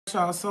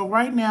Y'all, so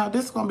right now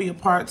this is gonna be a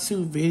part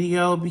 2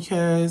 video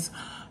because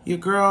your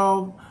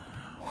girl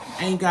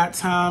ain't got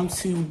time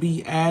to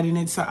be adding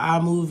it to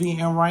iMovie,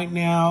 and right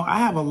now I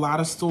have a lot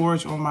of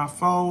storage on my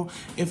phone.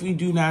 If you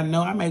do not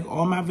know, I make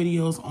all my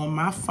videos on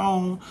my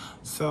phone,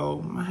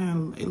 so my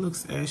hand, it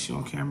looks ashy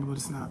on camera, but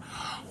it's not.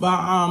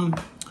 But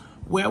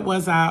where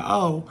was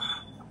I?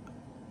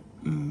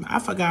 I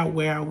forgot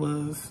where I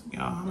was.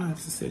 Y'all, I'm gonna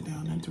have to sit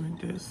down and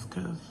drink this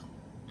because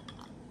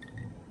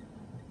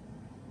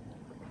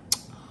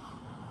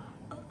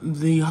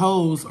the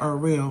hoes are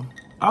real.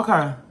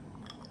 Okay.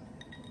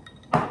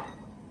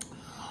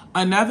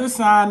 Another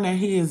sign that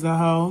he is a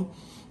hoe,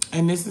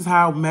 and this is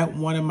how I met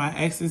one of my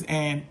exes,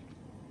 and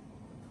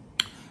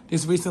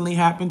this recently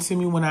happened to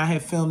me when I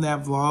had filmed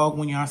that vlog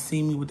when y'all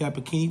see me with that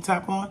bikini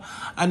top on.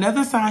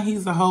 Another sign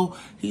he's a hoe,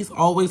 he's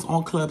always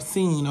on club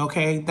scene,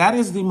 okay? That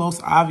is the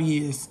most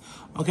obvious,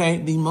 okay?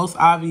 The most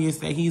obvious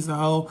that he's a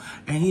hoe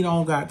and he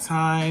don't got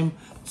time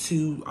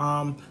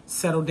to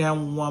settle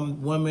down with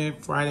one woman.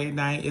 Friday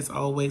night is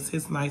always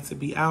his night to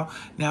be out.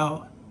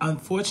 Now,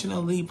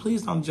 unfortunately,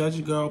 please don't judge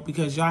a girl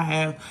because y'all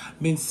have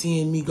been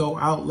seeing me go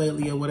out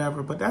lately or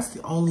whatever, but that's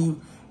the only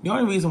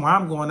reason why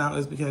I'm going out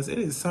is because it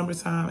is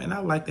summertime and I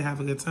like to have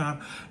a good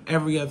time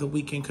every other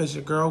weekend because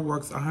your girl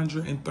works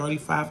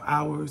 135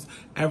 hours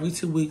every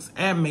 2 weeks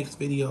and makes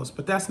videos.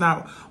 But that's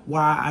not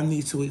why I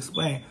need to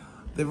explain.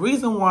 The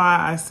reason why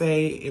I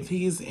say if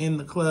he's in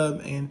the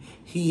club and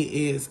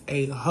he is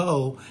a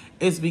hoe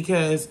is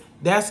because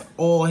that's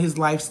all his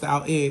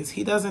lifestyle is.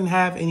 He doesn't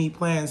have any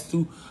plans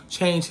to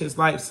change his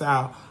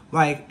lifestyle.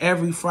 Like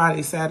every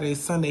Friday, Saturday,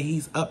 Sunday,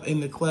 he's up in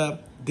the club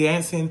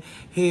dancing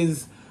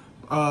his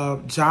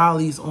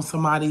jollies on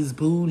somebody's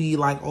booty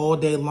like all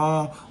day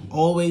long,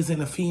 always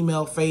in a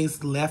female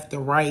face, left to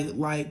right,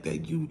 like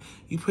that. You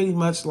pretty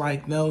much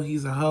like know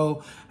he's a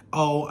hoe.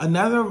 Oh,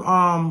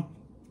 another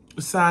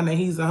sign that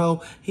he's a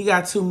hoe, he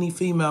got too many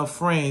female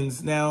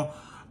friends. Now,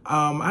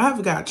 I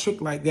haven't got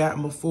tricked like that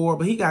before,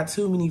 but he got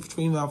too many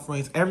female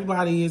friends.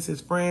 Everybody is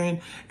his friend.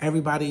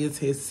 Everybody is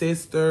his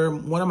sister.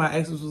 One of my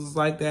exes was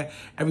like that.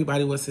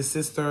 Everybody was his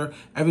sister.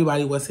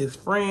 Everybody was his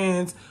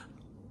friends.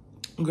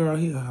 Girl,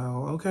 he a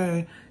hoe,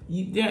 okay?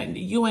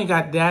 You ain't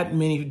got that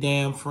many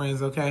damn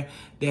friends, okay,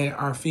 that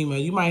are female.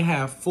 You might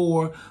have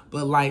 4,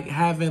 but like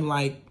having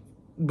like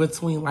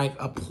between like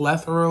a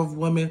plethora of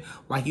women,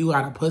 like you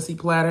got a pussy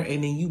platter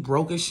and then you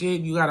broke as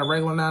shit, you got a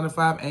regular 9 to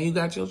 5 and you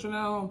got children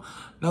at home?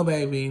 No,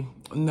 baby,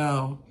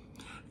 no.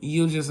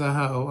 You just a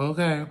hoe,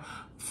 okay?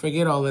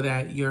 Forget all of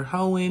that. You're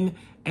hoeing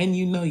and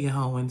you know you're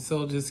hoeing,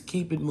 so just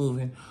keep it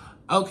moving.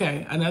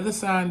 Okay, another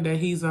sign that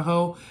he's a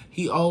hoe,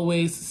 he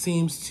always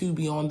seems to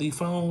be on the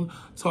phone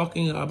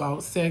talking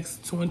about sex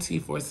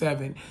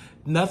 24/7.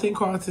 Nothing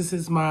crosses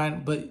his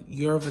mind but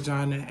your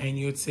vagina and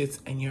your tits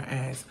and your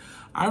ass.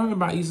 I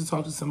remember I used to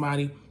talk to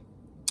somebody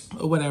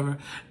or whatever,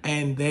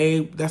 and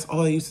that's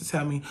all they used to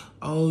tell me.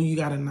 Oh, you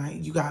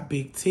got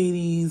big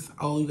titties.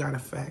 Oh, you got a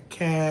fat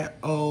cat.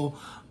 Oh,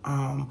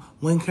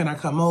 when can I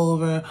come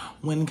over?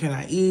 When can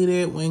I eat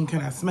it? When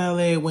can I smell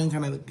it? When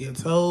can I lick your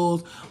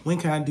toes? When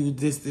can I do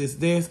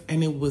this?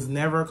 And it was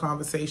never a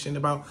conversation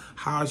about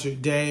how's your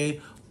day?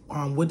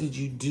 What did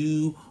you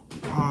do?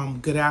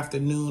 Good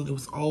afternoon. It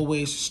was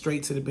always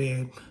straight to the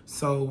bed.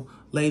 So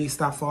ladies,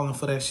 stop falling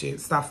for that shit.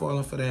 Stop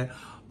falling for that.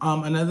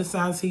 Another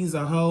sign he's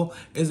a hoe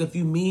is if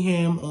you meet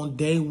him on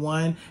day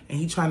 1 and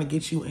he trying to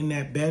get you in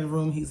that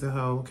bedroom, he's a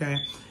hoe, okay?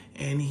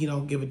 And he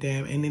don't give a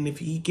damn. And then if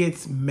he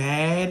gets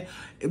mad,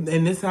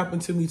 and this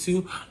happened to me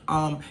too,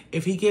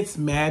 if he gets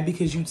mad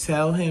because you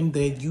tell him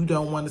that you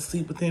don't want to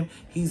sleep with him,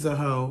 he's a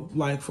hoe,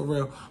 like for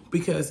real.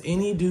 Because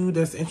any dude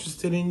that's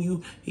interested in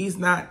you, he's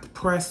not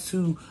pressed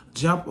to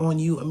jump on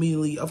you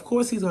immediately. Of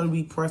course, he's going to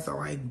be pressed to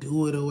like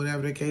do it or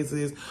whatever the case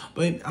is.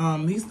 But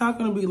he's not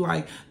going to be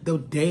like the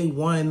day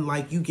 1,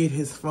 like you get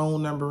his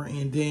phone number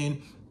and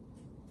then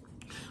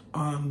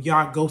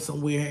y'all go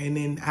somewhere, and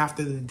then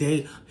after the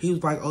date, he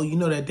was like, oh, you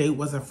know that date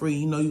wasn't free.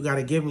 You know you got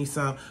to give me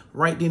some.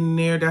 Right then and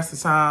there, that's the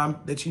time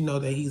that you know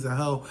that he's a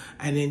hoe.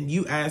 And then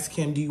you ask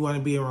him, do you want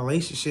to be in a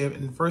relationship?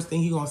 And the first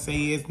thing he going to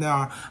say is,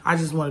 nah, I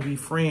just want to be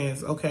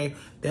friends, okay?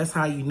 That's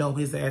how you know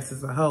his ass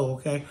is a hoe,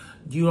 okay?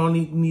 You don't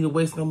need me to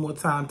waste no more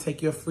time.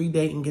 Take your free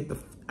date and get the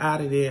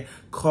out of there.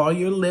 Call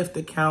your Lyft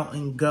account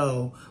and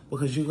go,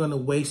 because you're going to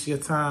waste your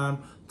time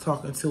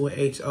talking to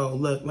a HO.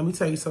 Look, let me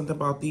tell you something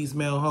about these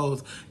male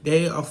hoes.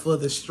 They are for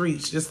the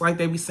streets. Just like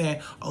they be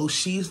saying, oh,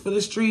 she's for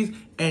the streets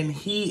and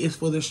he is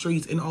for the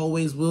streets and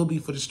always will be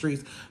for the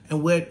streets.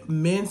 And what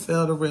men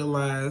fail to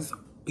realize,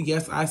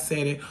 yes, I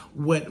said it,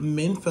 what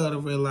men fail to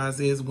realize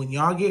is when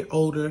y'all get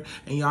older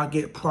and y'all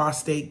get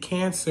prostate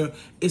cancer,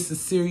 it's a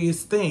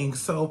serious thing.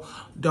 So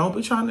don't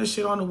be trying to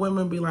shit on the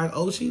women and be like,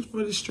 oh, she's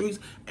for the streets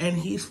and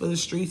he's for the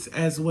streets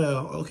as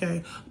well,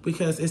 okay?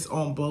 Because it's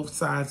on both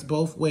sides,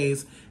 both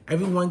ways.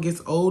 Everyone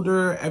gets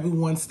older.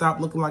 Everyone stop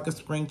looking like a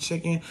spring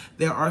chicken.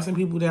 There are some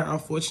people that are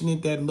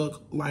fortunate that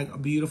look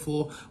like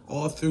beautiful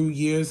all through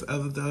years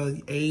of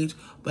the age.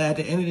 But at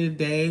the end of the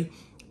day,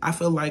 I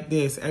feel like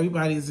this.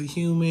 Everybody is a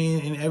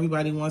human and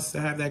everybody wants to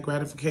have that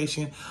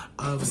gratification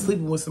of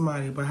sleeping with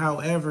somebody. But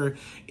however,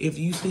 if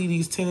you see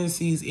these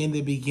tendencies in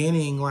the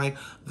beginning, like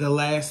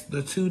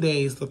the 2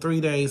 days, the 3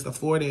 days, the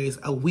 4 days,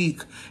 a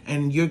week,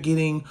 and you're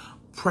getting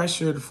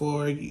pressured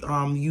for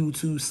you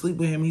to sleep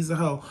with him, he's a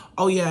hoe.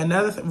 Oh yeah,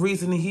 another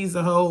reason he's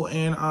a hoe,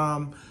 and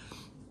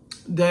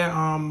that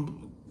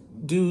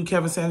dude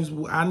Kevin Sanders,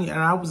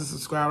 I was a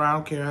subscriber, I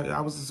don't care,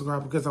 I was a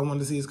subscriber because I wanted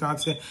to see his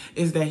content,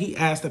 is that he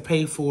asked to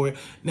pay for it.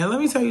 Now let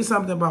me tell you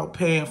something about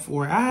paying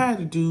for it. I had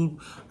a dude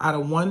out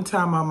of one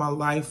time in my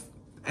life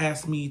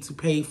asked me to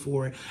pay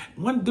for it.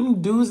 One of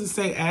them dudes that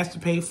say ask to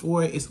pay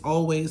for it is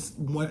always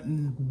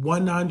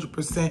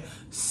 100%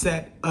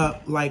 set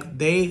up like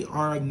they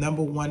are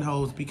 #1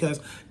 hoes,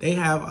 because they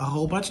have a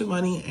whole bunch of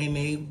money and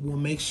they will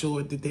make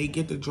sure that they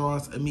get the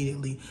draws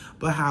immediately.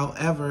 But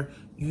however,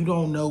 you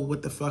don't know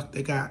what the fuck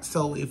they got.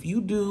 So if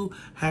you do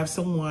have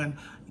someone,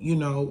 you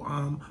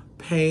know,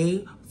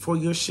 pay for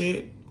your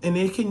shit, and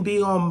it can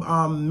be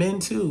on men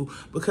too,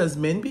 because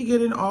men be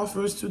getting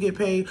offers to get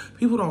paid.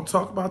 People don't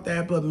talk about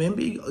that, but men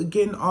be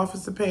getting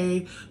offers to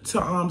pay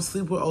to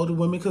sleep with older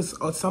women, because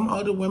some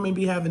older women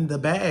be having the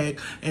bag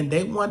and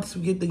they want to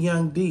get the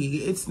young D.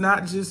 It's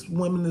not just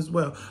women as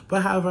well.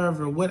 But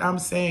however, what I'm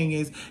saying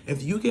is,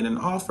 if you get an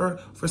offer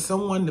for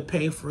someone to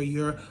pay for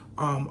your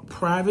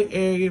private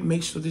area,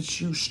 make sure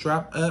that you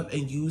strap up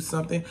and use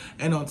something.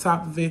 And on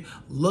top of it,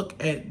 look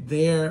at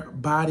their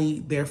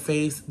body, their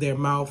face, their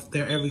mouth,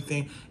 their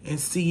everything, and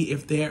see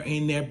if they're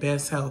in their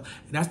best health.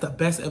 And that's the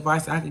best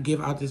advice I could give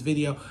out this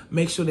video.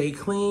 Make sure they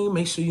clean,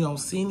 make sure you don't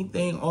see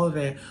anything, all of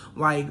that.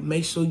 Like,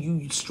 make sure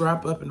you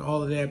strap up and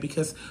all of that,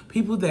 because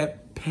people that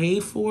pay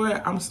for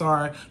it, I'm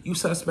sorry, you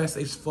suspects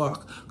as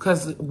fuck.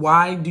 Because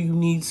why do you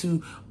need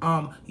to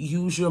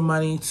use your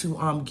money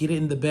to get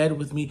in the bed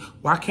with me?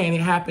 Why can't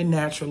it happen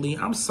naturally?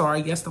 I'm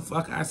sorry, yes the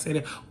fuck I said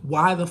it.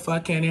 Why the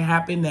fuck can't it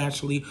happen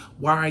naturally?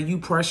 Why are you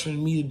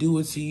pressuring me to do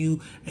it to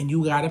you and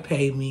you gotta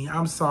pay me?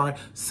 I'm sorry,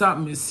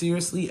 something is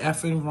seriously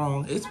effing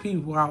wrong. It's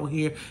people out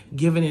here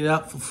giving it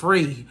up for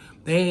free.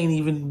 They ain't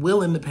even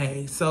willing to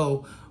pay.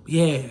 So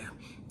yeah,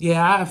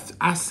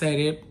 I said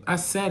it.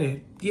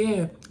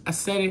 Yeah, I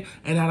said it,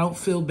 and I don't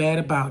feel bad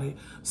about it.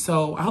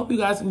 So I hope you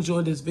guys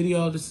enjoyed this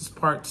video. This is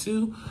part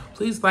 2.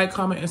 Please like,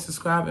 comment, and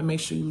subscribe, and make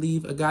sure you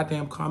leave a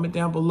goddamn comment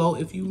down below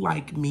if you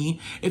like me.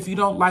 If you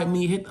don't like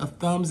me, hit a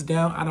thumbs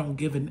down. I don't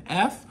give an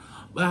F.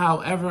 But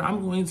however,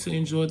 I'm going to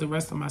enjoy the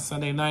rest of my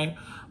Sunday night.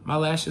 My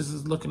lashes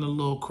is looking a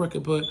little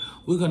crooked, but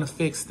we're going to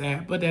fix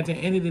that. But at the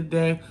end of the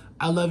day,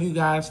 I love you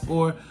guys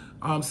for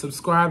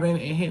subscribing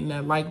and hitting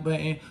that like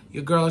button.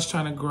 Your girl is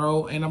trying to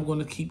grow, and I'm going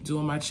to keep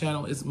doing my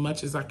channel as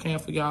much as I can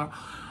for y'all.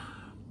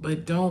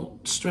 But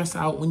don't stress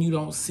out when you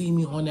don't see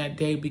me on that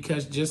day,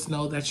 because just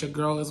know that your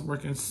girl is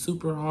working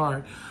super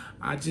hard.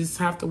 I just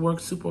have to work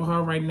super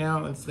hard right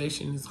now.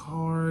 Inflation is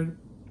hard.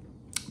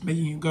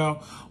 Making you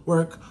go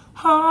work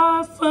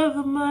hard for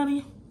the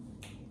money.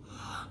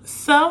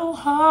 So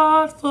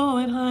hard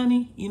for it,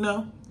 honey. You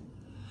know?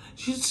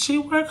 She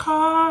work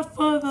hard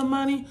for the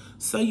money.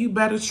 So you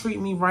better treat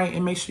me right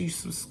and make sure you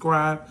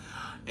subscribe.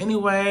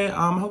 Anyway,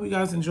 hope you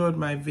guys enjoyed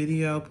my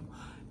video.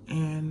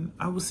 And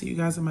I will see you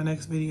guys in my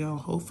next video.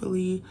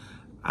 Hopefully,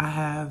 I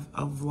have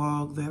a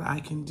vlog that I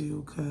can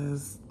do,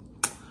 because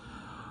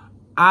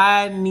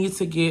I need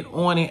to get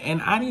on it.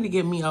 And I need to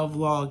get me a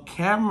vlog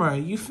camera.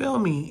 You feel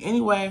me?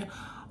 Anyway,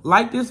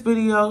 like this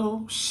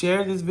video.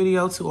 Share this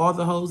video to all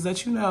the hoes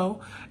that you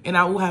know. And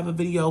I will have a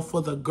video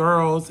for the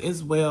girls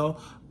as well.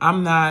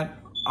 I'm not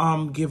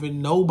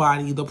giving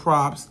nobody the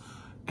props.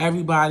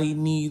 Everybody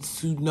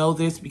needs to know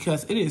this,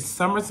 because it is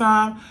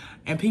summertime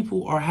and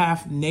people are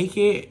half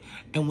naked.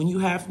 And when you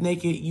half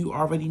naked, you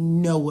already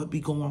know what be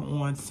going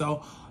on.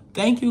 So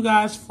thank you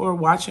guys for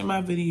watching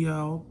my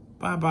video.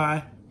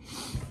 Bye-bye.